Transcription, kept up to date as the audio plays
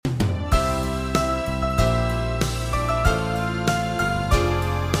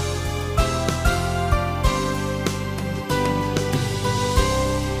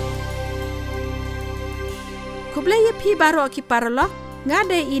พี่บารอคิปารล็อกงา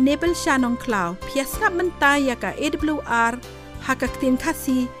เดอีเนเปิลชานองคลาวเพียสกับมันตายกะ AWR ฮักกตินคา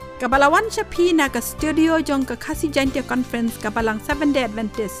ซีกับบาลาวันชะพีนากะสตูดิโอจงกะคาซีจันเตียคอนเฟรนซ์กับบาลัง7 Day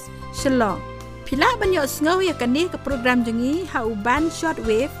Adventist ฉลองพิลาบันยอสงวยกันนี้กับโปรแกรมจงี้ฮาอุบันช็อตเว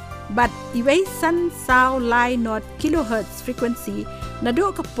ฟบัดอีเวซันซาวไลน์นอตกิโลเฮิรตซ์ฟรีเควนซีนาดู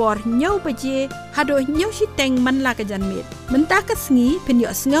กับปอร์เนียวปะเจฮาโดเนียวชิเต็งมันลากะจันเม็ดมันตากะสงีเป็นย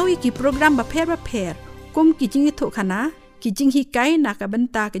อสงวยกีโปรแกรมบะเพรกุมกิจิงทุขนะกิจิงฮิไกนักบัน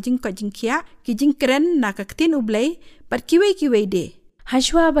ตากิจิงกอจิงเคียกิจิงเครนนักกตินอุเบลปัดกิเวเดฮัช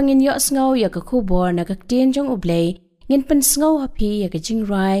วาบังเงินยอสงาวยากะคูบอร์นักกตินจงอุเบลเงินเป็นสงาวฮับพียากะจิงไ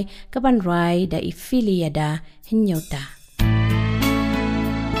รกะบันไรดาอิฟิลียาดาหินยอตา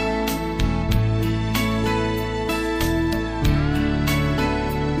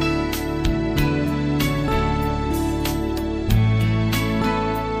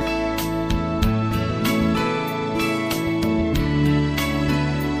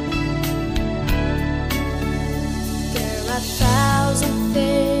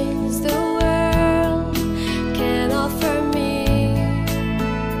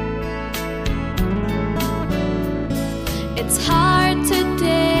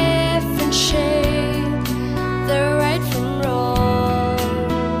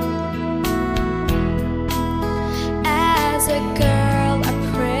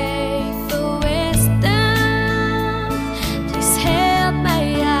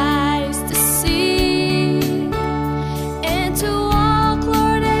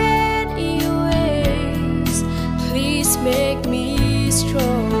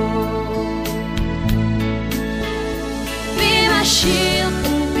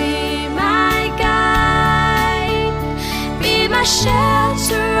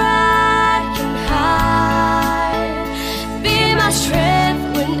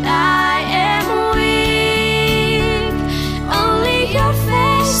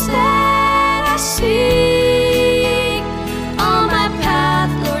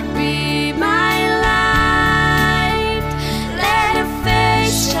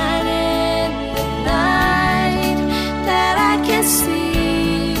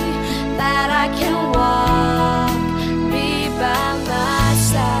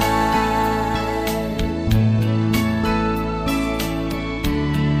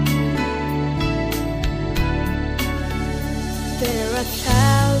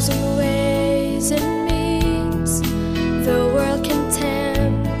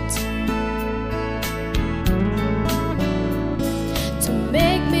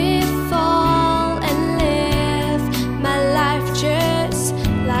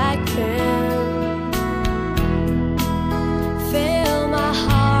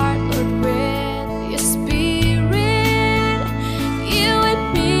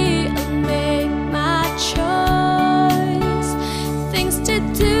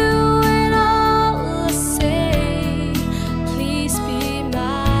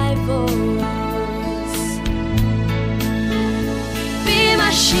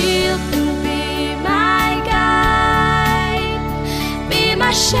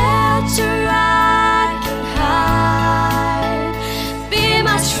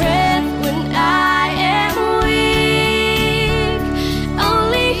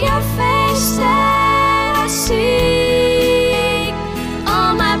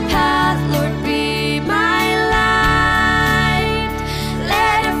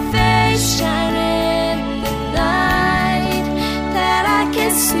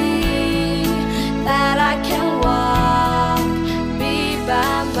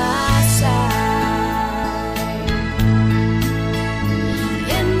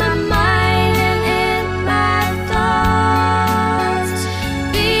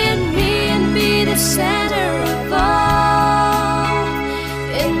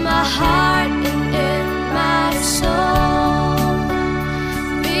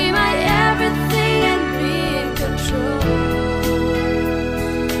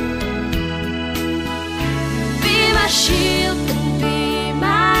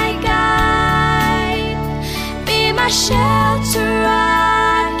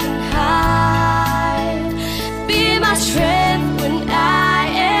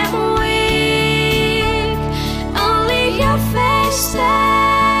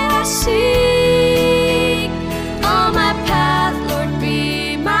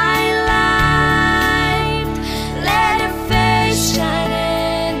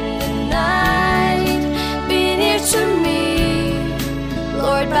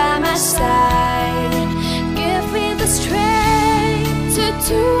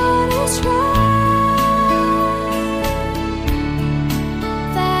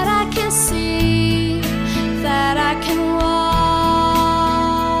that I can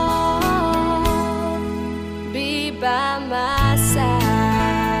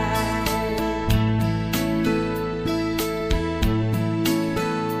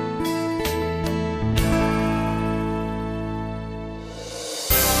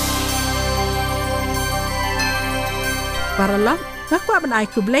Paralog ngakwa ban ai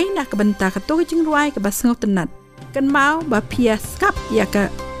ku Blei nak kebenta ketua jingruai ke basngau tenat. Kan mau ba pia skap ya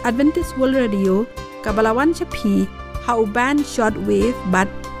ke Adventist World Radio ke balawan cepi hau band shortwave bat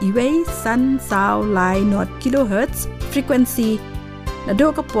iwei san sao lai not kilohertz frekuensi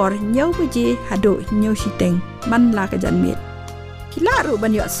nado kapor nyau beje hado nyau siteng man la ka janmit. Kila ru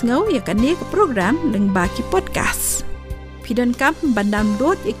ban yok sngau ya kan ni ke program leng ba ki podcast. Pidon kam ban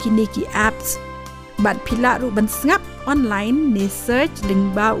download ya kini ki apps bat pila ru ban ngap online ni search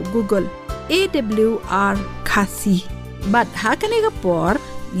leng ba Google AWR Kasi. Bat hakane kapor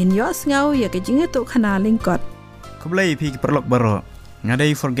ngin yok sngau ya ke jinga tu khana lingkot. Kublai pi perlok baro.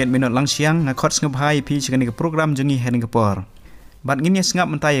 Ngadai forget minot lang siang ngakot ngap hai pi chikani ke program jengi hen kapor. Bat ngin ya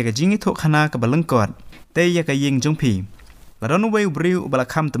ngap mentai ke jingi tu khana ke balengkot. Te ya ke ying jong pi. Baron wei briew bala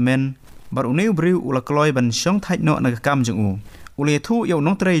kham temen. Bar uneu briew ula kloi ban syong thait no na kam jong u. Ule thu yo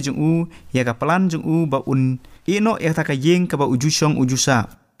nong trei jong u ya ka plan jong u ba un ino ya ta ka ying ka ba uju syong uju sa.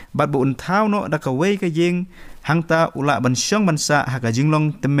 Bat ba un thau no da ka wei ka ying hangta ula ban syong ban sa ha ka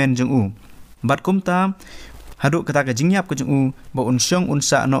jinglong temen jong u. Bat kumta hadu kata ka jingyap ka jong u ba un syong un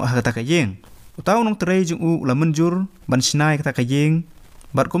sa no ha ta ka ying. Utau nong trei jong u ula menjur ban sinai kata ka ying.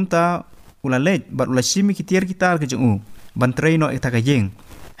 Bat kumta ula lej bat ula simi kitiar kitar ka jong u ban trei no ta ka ying.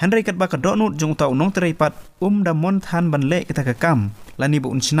 Henry kat ba ka donut jong utau nong trei pat da mon than ban le kita ka kam lani ba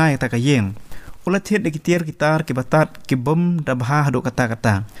un sinai ta ka ying. Ula thiet de kitiar kitar ki batat ki bom da bha hadu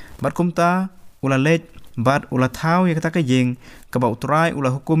kata bat kumta ula lej bat ula thau ya kata ka ying ka ba utrai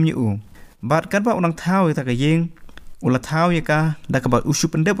ula hukum yu bat kat ba unang thau ya ta ka ying ula thau ya ka da ka ba usu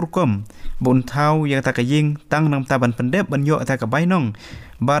pendep rukum bon thau ya kata ka ying tang nang ta ban pendep ban yo ta ka bainong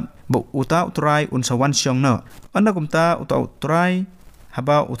bat ba uta utrai un sawan syong no anda kumta uta utrai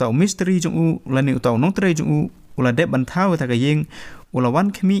haba uta misteri jong u lani uta nong trei jong u ula dep ban thau ta ka ying ula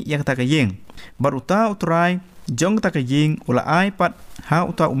wan khmi ya kata ka ying bar uta utrai jong ta ka ying ula ai pat ha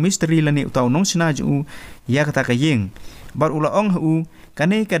uta misteri lani uta nong sina jong u ya kata ka ying bar ula ong hu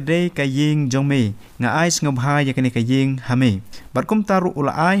kane ka de ka ying jong me nga ai ngab ha ya kane ka ying ha me bar kum taru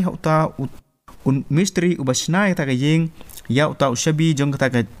ula ai ha uta un misteri ubasna ya ta ka ying ya uta shabi jong kata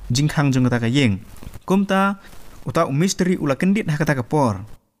ka jingkhang jong kata ka ying kum ta uta misteri ula kendit ha kata ka por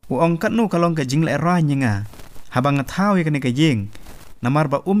ong kat nu kalong ka jingle ra nyinga habang thau ya kane ka ying namar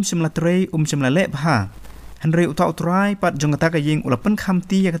ba simla trei simla le bha hanre uta utrai pat jong kata ka ying ula pen kham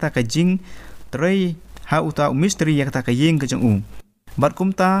ti ya kata ka jing trei ha uta misteri ya kata ka ying ka jong u bat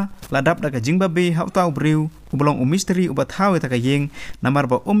kumta ladap da ka jing babe ha uta briew ubolong misteri ubat thau ya kata ka ying namar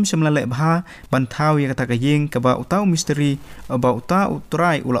ba simla le bha ban thau ya kata ka ying ka ba uta misteri ba uta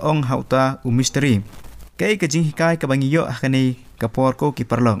utrai ula ong ha uta misteri kai ka jing hikai ka bangi yo hakane ka por ko ki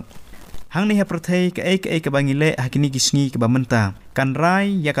perlong hang ni ha prathai ka ka bangi le hakini kisngi ka ba menta kan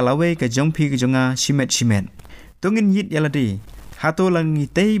rai ya ka lawe ka jong phi ka jonga simet tungin yit ialade hato lang ni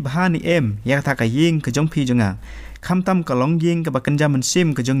tei bha ni em ya tha ka ying ka jong phi jonga khamtam ka long ying ka ba kanja man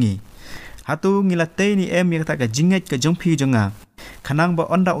sim ka jongi hato ngila tei ni em ya tha ka jinget ka jong phi jonga khanang ba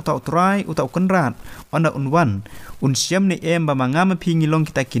onda uta utrai uta kunrat onda unwan un siam ni em ba mangam phi ngilong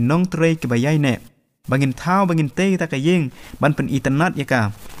kita kinong trei ka ba yai ne bangin thau bangin tei ta ka ying ban pen itanat ya ka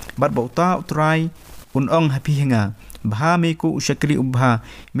bat ba uta utrai un ong happy hinga bha me ku ushakri ubha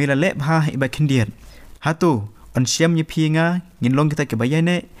mila le bha iba khindiat hatu on siam ye pinga ngin long kita ke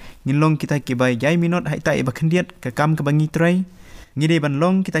bayane ngin long kita ke bay yai minot hai ta iba khindiat ka kam ka bangi trai ngide ban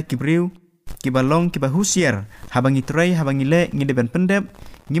long kita ki briew ki balong ki ba husier habangi trai habangi le ngide ban pendep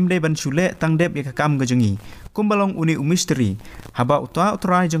ngimde ban sule tang dep ya ka kam ga jongi kumbalong uni misteri haba uta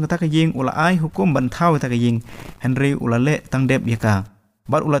utrai jong ta ka ying ula ai hukum ban thau ta ka ying henry ula le tang dep ya ka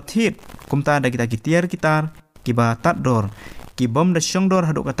bar ula thit kumta da kita kitiar kitar ki ba tat dor ki bom da syong dor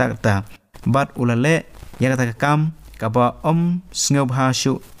hadu kata bat ula le ya kata ka kam ka ba sngew bha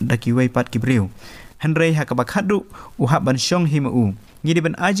shu da ki wei pat ki briew henry ha ka ba khadu u ha ban syong himu ngidi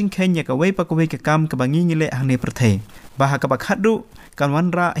ban ajing kenya ka wei pa ko wei ka kam ka bangi ngile hane prathe ba ha ka ba khadu kan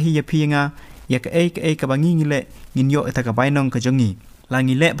wanra hi ya pinga ya ka ka bangi ngile ngin yo ta ka bainong ka jongi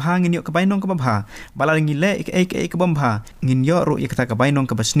langi le bha ngin yo ka bainong ka bha bala ngi le ka bom bha ngin yo ro ya ta ka bainong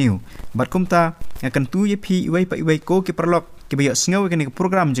ka basniu bat kumta ngakan tu ye phi wei pa wei ko ki perlok ki bayo sngew ka ni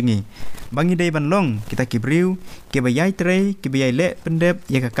program jongi bangi dei ban long kita ki briew ki bayai trei ki bayai le pendep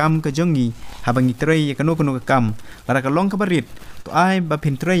ya ka kam ka jongi ha bangi trei ya ka no ka kam lara ka long ka barit to ai ba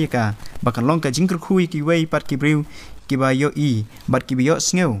pin trei ya ka ba ka long ka jingkthang ki wei pat ki briew ki bayo bat ki bayo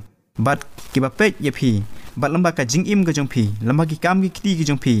sngew bat ki ba pet ye phi bat lamba ka jingim ka jong phi lamba ki kam ki kiti ki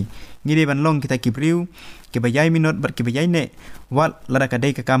jong phi ngide ban long kita ki briew ki bayai minot bat ki bayai ne wat lara ka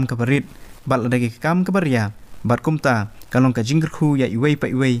dei ka kam ka barit bat lara ka kam ka baria bat kumta kalong ka jingkthang ya iwei pa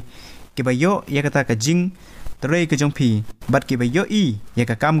iwei ki bayo ya kata ka jing Tere ke jong pi bat ki ba yo I ya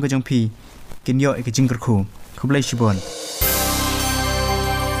ka kam ke jong pi kin yo ke jingkthang ku Blei sbun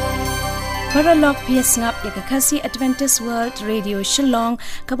Paralog piasngap ya ka Khasi Adventist World Radio Shillong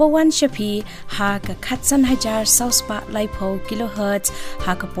kabawan shapi ha ka khatsan hajar sauspa laipo kilohertz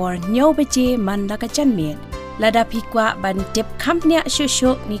ha ka por nyo beje man la ka chanmet lada pikwa ban tip company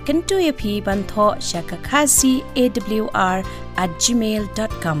shusho ni kentu ya pi ban tho shaka khasi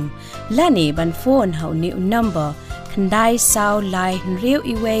awr@gmail.com lani ban phone hau ni number khandai sao lai nriu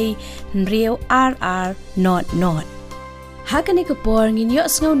iway nriu rr not Hakani kapor nginyo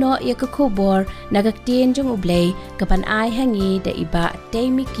sngaw no ya kakubor nagaktin jong Blei kapan ay hangi da iba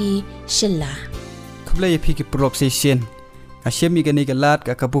taymiki shilla. Kublai ya pi ki proxession. Asyam i gani galat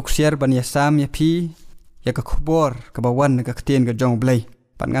ka kabuksiar ban yasam ya pi ya kakubor kabawan nagaktin ka jong Blei.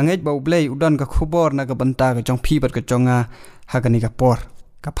 Pan ngangej ba Blei udan kakubor nagabanta ka jong pi bat ka jonga hakani kapor.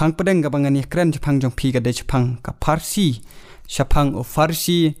 Kapang pedeng kabangan ya kren Jepang jong pi ka de Jepang ka Pharisi Jepang o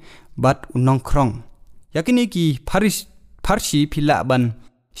Pharisi bat U Nongkhrong. Yakini ki Pharisi pila ban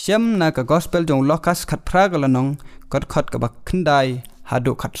siam na ka gospel jong lokas khat phra galanong kot ka bak khandai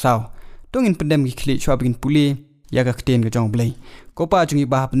hadu khat saw tongin pendem ki khli chwa begin puli ya ka kten ka jong Blei kopa jungi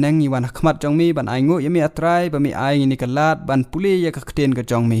ba peneng ni wan khmat jong mi ban ai ngo yemi atrai ba mi ai ni kalat ban puli ya ka kten ka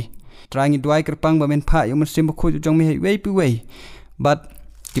jong mi trai ngi duai kerpang ba men pha yum sim khu jong mi wei pi wei bat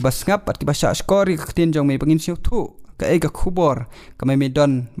ki bas ngap bat ki ba sha skori ka kten jong mi bangin siu thu ka e ka khubor ka me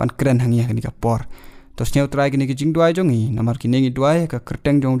don ban kren hangia ka ni ka por Tos nyau try gini ke jing duai jongi namar kini ngi duai ka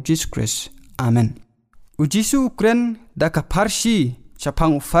kerteng jong Jesus Christ. Amen. U Jisu kren da ka Pharisi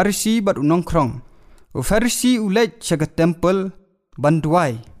Jepang u Pharisi bat U Nongkhrong. U Pharisi u lej shaga temple ban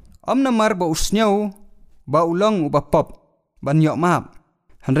duai. Om namar ba usnyau ba ulong u ba pop ban yok map.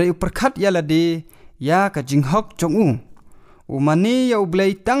 Hanre u perkhat ialade ya ka jinghok jong u. U mani ya u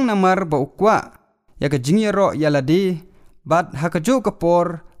Blei tang namar ba u kwah ya ka jingiaroh ialade bat ha ka jo ka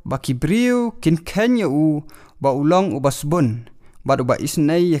por baki briew kin kenya u ba ulong u ba sbun ba do ba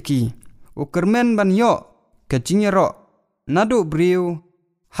isnai yaki u kermen ban yo ka jingiaroh nadu briew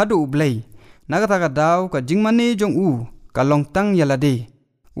hadu Blei nagata ka daw ka jingmane jong u ka long tang ialade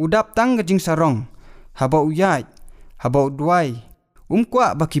u dap tang ka jingsarong haba u yai haba u duwai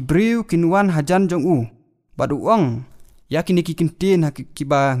kwah baki briew kin wan hajan jong u ba do ong yakini ki kin tin ki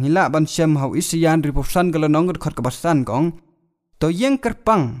ba ngila ban syam hau isian riposan galanong khot ka basan kong to ieng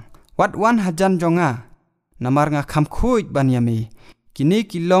kerpang wat wan hajan jonga namar nga kham khuj ban yami kini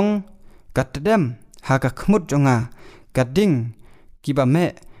kilong ka tdem ha ka khmut jonga ka ding ki ba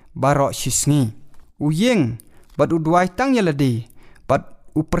me baro shisngi u ieng bat u duai tang ialade bat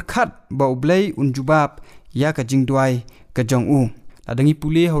u perkhat ba u Blei un jubab ya ka jing duai ka jong u adangi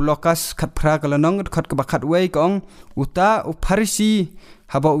puli ho lokas khat phra kalanong khat ka bakhat wei kong uta u Pharisi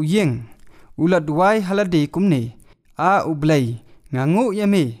haba u ieng ula duai halade kumne a u Blei ngangu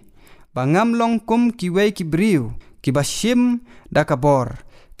yami bangam long kum ki wei ki briew ki bashim da kabor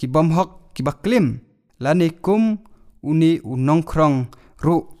ki bomhok ki baklim lani kum uni U Nongkhrong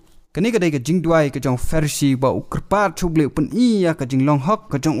ru kani ka dai ka jingduai ka jong Pharisi ba u krpa chuble pun I ya ka jinglong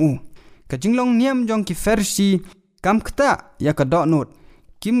hok ka jong u ka jinglong niam jong ki Pharisi kam kta ya ka donut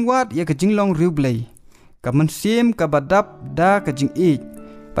kim wat ya ka jinglong riu Blei ka mansim ka badap da ka jing I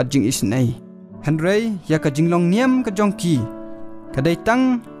pa jing isnai hanrei ya ka jinglong niam ka jong ki kadai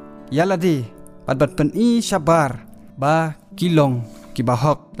tang ialade bat pen I sabar ba kilong ki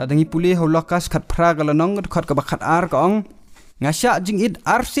bahok ladangi puli ho lokas khat phra galanong khat ka bakhat ar kong ngasya jingit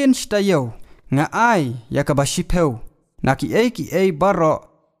arsen stayo nga ai ya ka basipeu naki e baro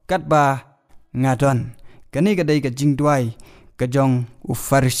kat ba ngadon kani kadai ka jingduai ka jong u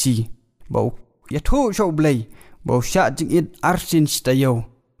Pharisi ba ya thu sho Blei ba sya jingit arsen stayo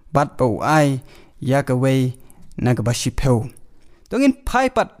bat ba ai ya ka wei na ka basipeu Tongin pai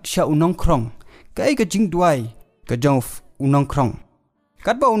pat sya U Nongkhrong kai ka jing duai ka jong U Nongkhrong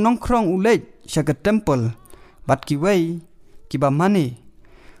kat ba U Nongkhrong u lej sya ka temple bat ki wei ki ba mani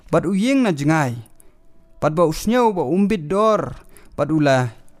bat u ieng na jingai bat ba usnyau ba umbit dor bat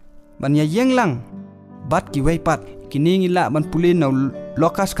ula ban ya ieng lang bat ki wei pat kini ngila ban pulin na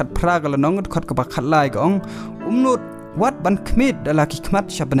lokas khat phra galanong khat ka ba khat lai gong umnut wat ban khmit dala ki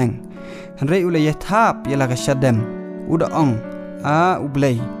khmat sya beneng hanrei ula ya thap yala ka syadem uda ong a u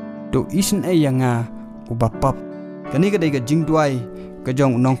Blei do isen e yanga u bapap kani ka dai ka jingduai ka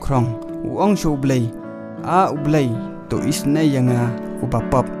jong U Nongkhrong u ong sho Blei a u Blei do isen e yanga u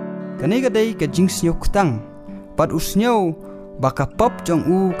bapap kani ka dai ka jingsngewsih pat usnyau baka pop jong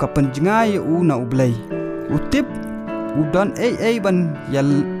u ka penjngai u na u Blei u tip u don e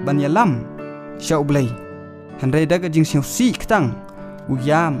ban yalam sha u Blei hanrei da ka jingsngewsih ktang u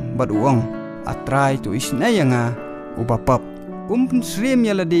yam bat u ong atrai tu isnai nga ubapap srim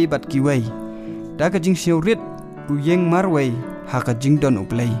ialade bat kiwai da ka jingsngewrit ieng marwai ha ka jingdon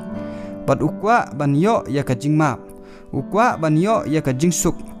Blei bat kwah ban yo ya ka jingmap kwah ban yo ya ka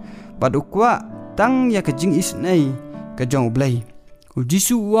jingsuk bat kwah tang ya ka jing isnai ka jong Blei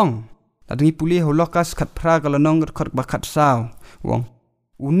Jisu wong adangi puli holokas khat phra kalanong khot bakat saw wong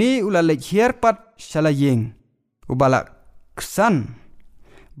uni ulale hiar pat salayeng ubala ksan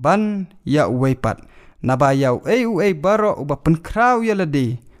ban ya uwei pat naba yau uei baro uba pynkhraw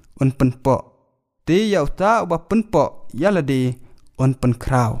ialade pynpoh te yau ta uba pynpoh ialade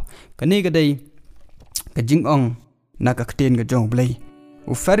pynkhraw kani gadai ka jingong na ka kten ga jong Blei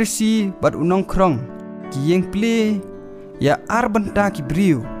Pharisi bat U Nongkhrong ki yeng ple ya arbanta ki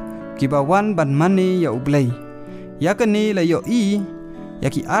briew ki bawan ban mane ya Blei ya kani la yo ya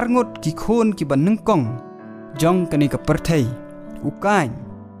ki arngot ki khon ki ban nengkong jong kani ka perthai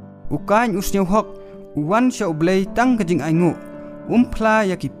ukain usnyo hok uwan sha Blei tang ka jing aingu phla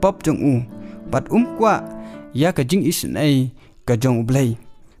ya ki pop jong bat kwa ya ka jing isnai ka jong Blei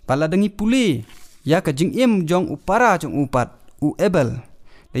pala dangi puli ya ka jing im jong upara jong pat ebel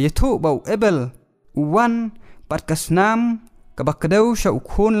le yathu bau ebel uwan pat kasnam ka bakadau sha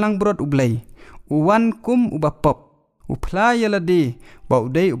ukhon lang brot Blei uwan kum ubapop phla ialade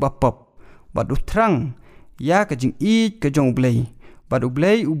bau dei ubapop bat utrang ya ka jing ka jong Blei bat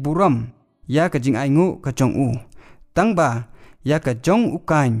Blei buram ya ka jing aingu ka jong tangba ya ka jong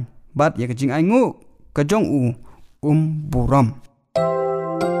ukain bat ya ka jing aingu ka jong buram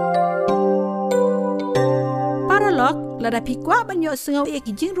paralog lada pikwa banyo sengaw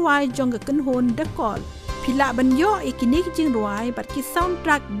ki jing ruai jong ka kenhon dekol pila banyo ki nik jing ruai bat ki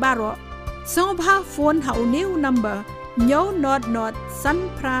soundtrack baro song bha phone ha new number nyo not san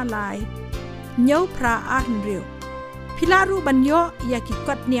pra lai nyo pra arnriu pila ru banyo ya ki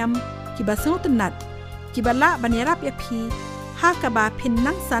kot niam ki basang tenat ki bala banyarap ya phi ha ka ba phin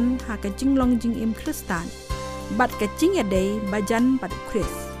nang san ha ka jinglong jing im kristan bat ka jing ya dei bajan bat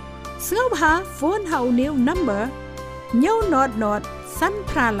kris sengaw bha phone ha new number nyo not san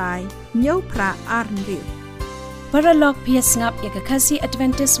pra lai nyo pra arnriu Paralog piasngap ya ka khasi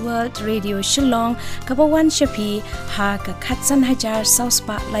Adventist World Radio Shillong kabawan shapi ha ka khatsan hajar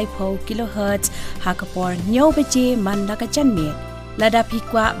sauspa laipo kilohertz ha ka por nyo beje man la ka janmet lada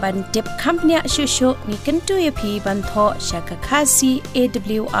pikwa ban tip company shushu ni kentu ya pi ban tho sha ka khasi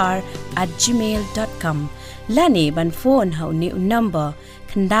awr@gmail.com lani ban phone ha ni number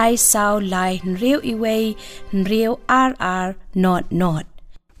khandai saw lai nriu iwei nriu rr not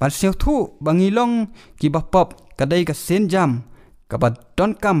ban siu thu bangilong ki bapop kadai ka senjam kabat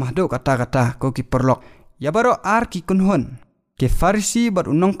don kam hado kata ko ki perlok ya baro ar ki kunhon ke Pharisi bat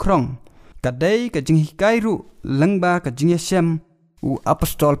U Nongkhrong kadai ka jing hikairu lengba ka jing yasem u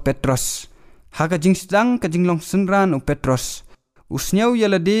apostol Petros ha ka jing sedang ka jing long senran u Petros usnyau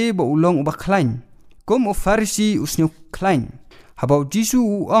ialade bo ulong uba klain kom u Pharisi usnyau klain habau Jisu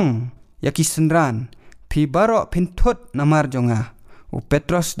ong yaki senran pi baro pintot namar jonga u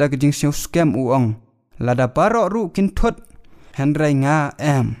Petros da ka jing siu scam ong lada baro ru kintot hendrai nga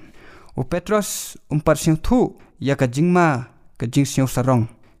u Petros umpat siu thu ya ka jingma ka jingsngewsarong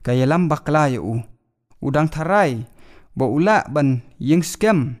ka ialam bakla ya udang tharai bo ula ban yeng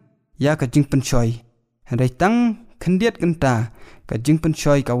scam ya ka jingpenchoi hendrai tang khendiat kenta ka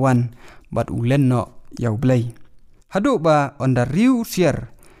jingpenchoi kawan bat ulen no ya Blei hadu ba onda riu siar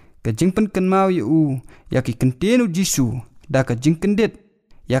ka jingpen kenmau ya ki kentenu Jisu da ka jingkendit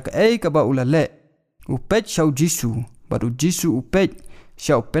ya ka ka ba ulale upet shau Jisu bat Jisu upet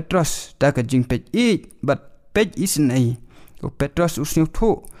shau Petros da ka jing pet bat pet isnai Petros usniu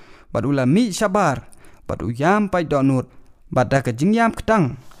thu bat ulami sabar bat yam pai donut bat da ka jing yam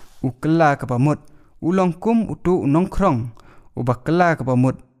ktang ukela ka pamut ulong kum utu U Nongkhrong ubakela ka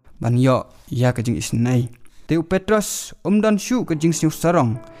pamut ban yo ya ka jing isnai te Petros dan shu ka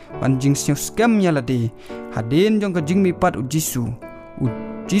jingsngewsarong ban jingsngewskam ialade hadin jong ka jingmipat Jisu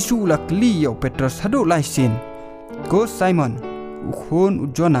Jisu la kli yo Petros hadu laisin ko Simon ukhon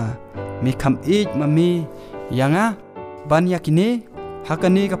ujona me kham mami yanga ban yakine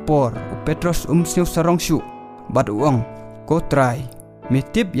hakane kapor Petros snewsarong shu bat uong ko try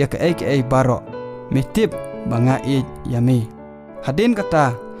metip ya ka baro metip banga yame hadin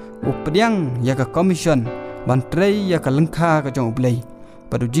kata updiang ya ka commission ban tray ya ka lengkha ka jong Blei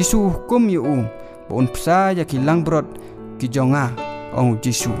padu Jisu hukum yu bon psa ya ki langbrot ki jonga ong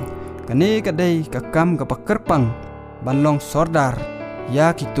Jisu kane kadai ka kam ka pakerpang banlong sordar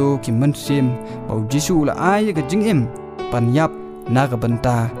ya kitu ki mensim bau Jisu la ay ka jingim panyap na ka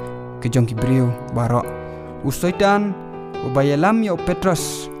benta ke jong ki briew baro usoitan ubayalam ya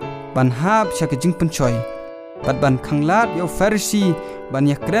Petros ban hab syak jing pencoy bat ban khanglat yo Pharisi ban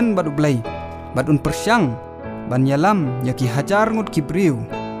yakren bat Blei bat un persyang ban ialam yaki hajar ngut ki briew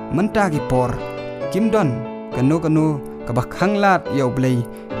mentah ki por kimdon kanu kabah khanglat yo Blei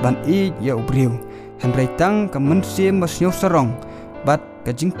ban I yo briew henrai tang ka mensim jingsarong bat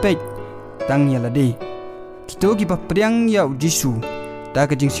ka jingpej tang ialade kito ki papriang yo Jisu ta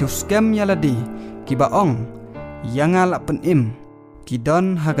ka jingsngewsih ialade ki ba ong yangal penim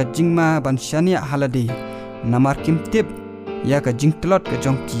kidon haga jingma ban syania halade namar kimtip ya ka jingtlot ka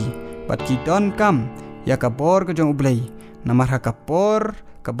jongki bat kidon kam ya ka bor ka jong Blei namar haka por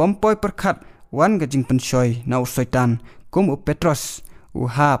ka bompoy perkhat wan ka jing penshoy na usoitan kum u Petros u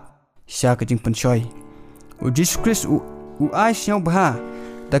hap sya ka jing penshoy u Jesus Christ u ai syau bha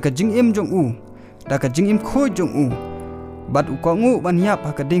da ka jing im jong u da ka jing im khoi jong u bat u ko ngu ban yap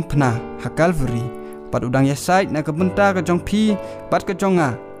haka ding phna ha Calvary bat udang yasait na ka benta ka jong phi bat ka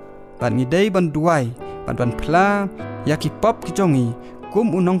jonga bat ngidei ban duwai bat ban phla yaki pop ki jongi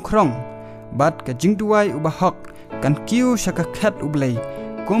kum U Nongkhrong bat ka jing duwai u bahok kan kiu syaka khat u Blei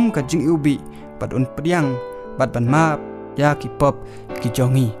kum ka jing ubi bat un priang bat ban map yaki pop ki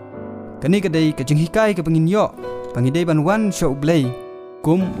jongi kani ka dei ka jing hikai ka bangin yo bangidei ban wan syo u Blei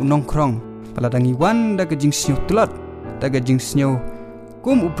kum U Nongkhrong paladangi wan da ka jing snyo tulot da ka jing snyo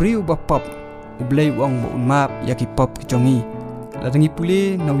kum u briew ba pop u Blei wong mo un map yaki pop ki jongi ladangi puli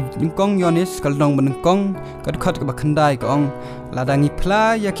na Nongkhrong yonis kaldong benengkong kad khat ka bakhandai ka ong ladangi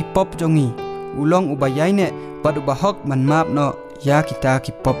phla yaki pop jongi ulong ubayai ne bat ubahok man map no ya kita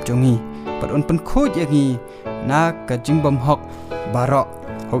ki pop jongi pat on pen khoj yaki na ka jingbam hok barok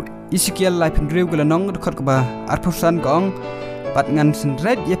ho Ezekiel lai pendriu gala nong khat ka ba arphusan ka ong pat ngan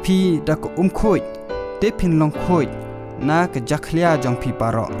senret yapi da ko khoj te phin long khoj na ka jakhlia jong pi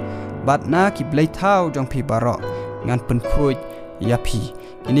barok bat na ki Blei thau jong pi barok ngan pen khoj yapi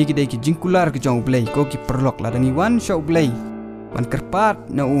kini gidei ki jingkular ke jong Blei ko ki perlok ladangi wan show Blei ban kerpat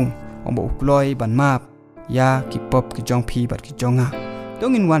na ombo ukloi ban map ya ki pop ki jong phi bat ki jonga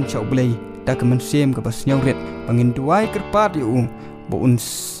tongin wan show Blei ta ka mensem ka basnyawrit bangin duwai kerpat yu bo un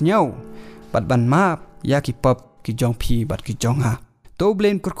snyaw bat ban map ya ki pop ki jong phi bat ki jonga to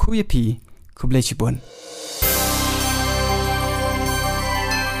Blei kur khu yapi ku Blei sibun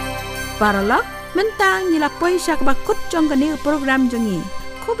Paralog mentang nilapoi syak bakut jong kani program jongi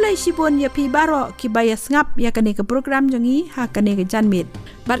ku Blei sibun ya pi baro ki bayas ngap ya kani ke program jongi ha kani ke janmit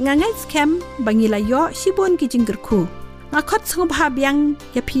bat ngangai scam bangila yo sibun ki jinggerku ngakot sngop habyang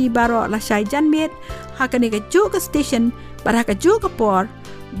ya pi baro la syai janmit ha kani ke ju ke station bar ha ke ju ke por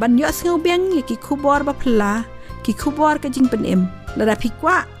ban yo sngop byang ya ki khubor ba phla ki khubor ke jing penim lada pi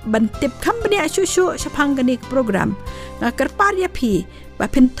kwah ban tip company asyusyu syapang kani ke program ngakerpar ya pi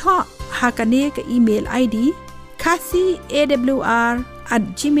ba pynpoh ha kani ke email ID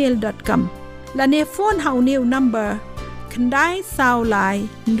kasi@awr@gmail.com lane phone hau new number kandai sao lai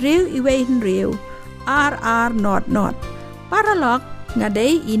rew iwe rew rr not paralog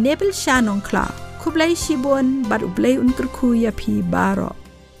ngadei enable U Nongkhrong ku Blei sibun bar Blei unkerku ya pi baro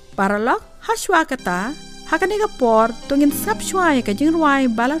paralog haswa kata hakane ka por tungin sap shwai ka jingruai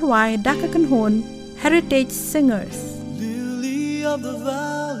balarwai dakakan hon heritage singers lily of the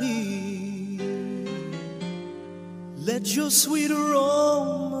valley, let your sweet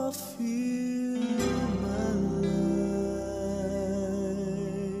aroma fill my life.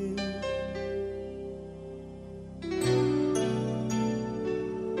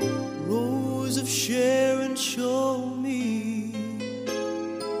 Rose of Sharon, show me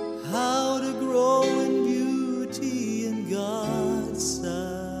how to grow in beauty in God's sight.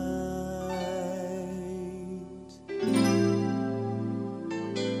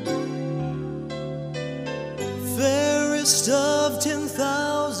 Fairest of 10,000,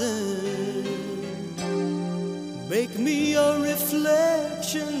 make me a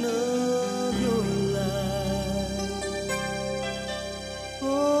reflection of your light.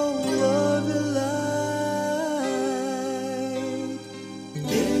 Oh, lovely light,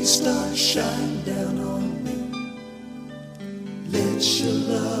 day star shine down on me. Let your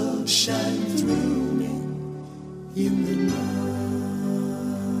love shine through me in the night.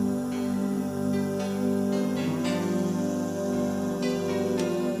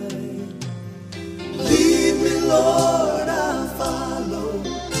 Lord, I'll follow.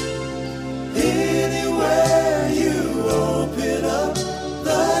 Anywhere you open up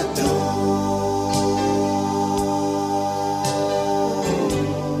the door.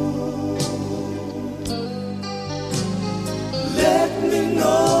 Let me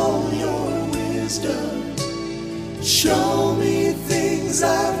know your wisdom. Show me things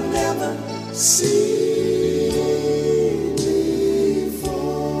I've never seen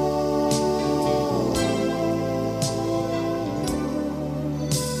before.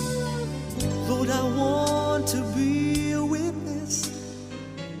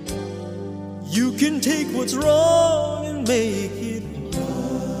 what's wrong and make it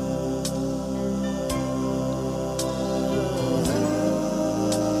right.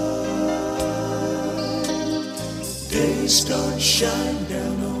 Day star, shine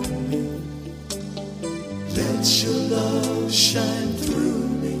down on me. Let your love shine through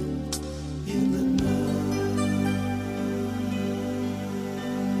me in the night.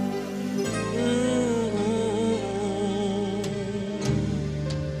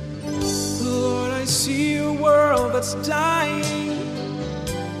 Lord, I see a world that's dying,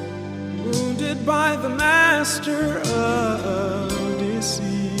 wounded by the master of deceit.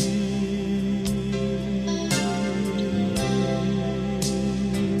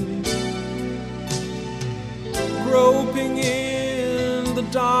 Groping in the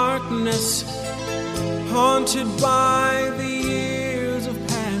darkness, haunted by the years of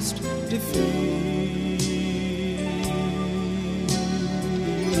past defeat.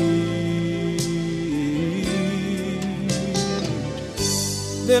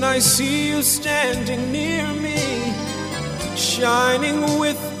 Then I see you standing near me, shining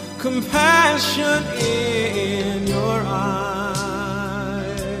with compassion in your eyes.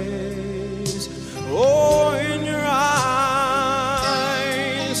 Oh, in your eyes.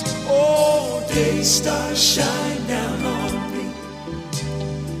 Oh, day star, shine down on me.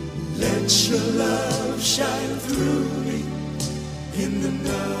 Let your love shine through me in the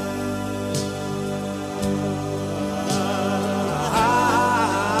night.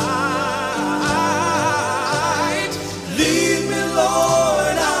 Lead me,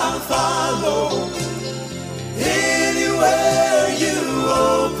 Lord, I'll follow. Anywhere you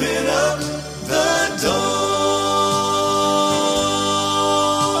open up the door.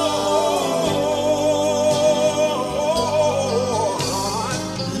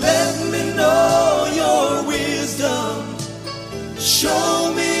 Let me know your wisdom.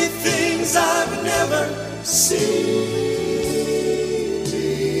 Show me things I've never seen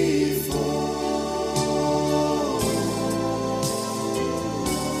before.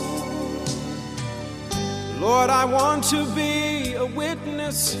 Lord, I want to be a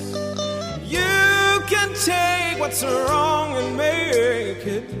witness. You can take what's wrong and make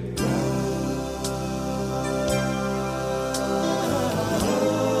it right.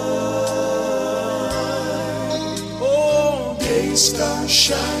 Oh, day star,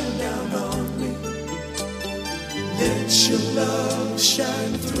 shine down on me. Let your love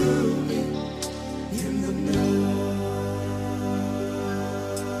shine through me in the night.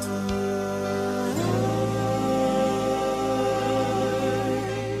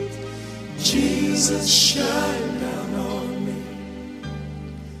 Jesus, shine